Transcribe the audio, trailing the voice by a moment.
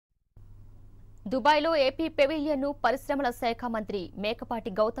దుబాయ్లో ఏపీ పెవిలియన్ను పరిశ్రమల శాఖ మంత్రి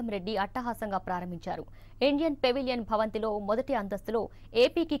మేకపాటి గౌతమ్ రెడ్డి అట్టహాసంగా ప్రారంభించారు. ఇండియన్ పెవిలియన్ భవంతిలో మొదటి అంతస్తులో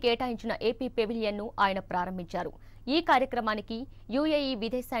ఏపీకి కేటాయించిన ఏపీ పెవిలియన్ను ఆయన ప్రారంభించారు. ఈ కార్యక్రమానికి యుఏఈ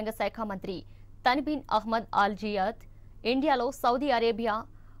విదేశాంగ శాఖ మంత్రి తన్బీన్ అహ్మద్ అల్ జియాద్, ఇండియాలో Saudi Arabia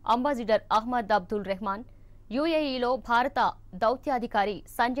ambassador Ahmed Abdul Rahman, యుఏఈలో భారత దౌత్యాధికారి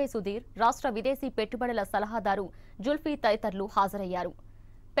సంజయ్ సుధీర్, రాష్ట్ర విదేశీ పెట్టుబడుల సలహాదారు జుల్ఫీ తదితరులు హాజరయ్యారు.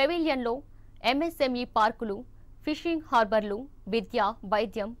 పెవిలియన్లో ఎంఎస్ఎంఈ పార్కులు, ఫిషింగ్ హార్బర్లు, విద్య,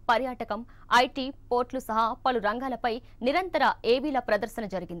 వైద్యం, పర్యాటకం, ఐటీ, పోర్టులు సహా పలు రంగాలపై నిరంతర ఏవీల ప్రదర్శన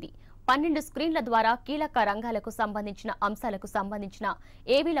జరిగింది. 12 స్క్రీన్ల ద్వారా కీలక రంగాలకు సంబంధించిన అంశాలకు సంబంధించిన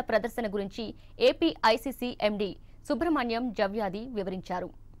ఏవీల ప్రదర్శన గురించి ఏపీ ఐసీసీ ఎండీ సుబ్రహ్మణ్యం జవ్యాది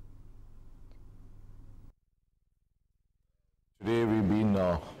వివరించారు.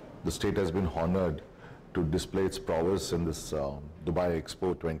 The state has been honored to display its prowess in this Dubai Expo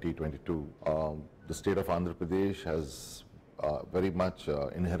 2022. The state of Andhra Pradesh has very much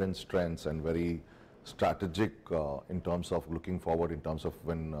inherent strengths and very strategic in terms of looking forward, in terms of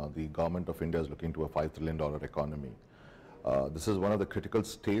when the government of India is looking to a $5 trillion economy. This is one of the critical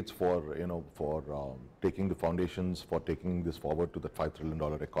states for taking the foundations for taking this forward to the $5 trillion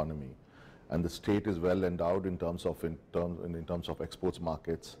economy. And the state is well endowed in terms of exports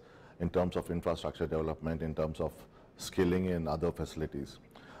markets, in terms of infrastructure development, in terms of skilling and other facilities.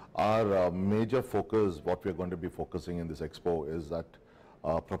 Our major focus, what we are going to be focusing in this expo, is that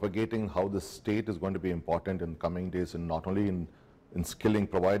propagating how the state is going to be important in coming days, and not only in skilling,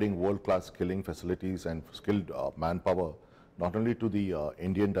 providing world-class skilling facilities and skilled manpower, not only to the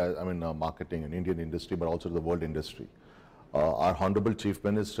Indian marketing and Indian industry, but also to the world industry. Our Honorable Chief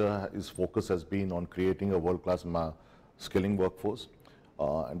Minister, his focus has been on creating a world-class skilling workforce,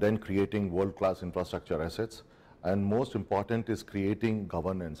 and then creating world-class infrastructure assets, and most important is creating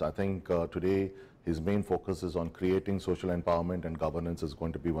governance. I think today his main focus is on creating social empowerment, and governance is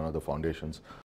going to be one of the foundations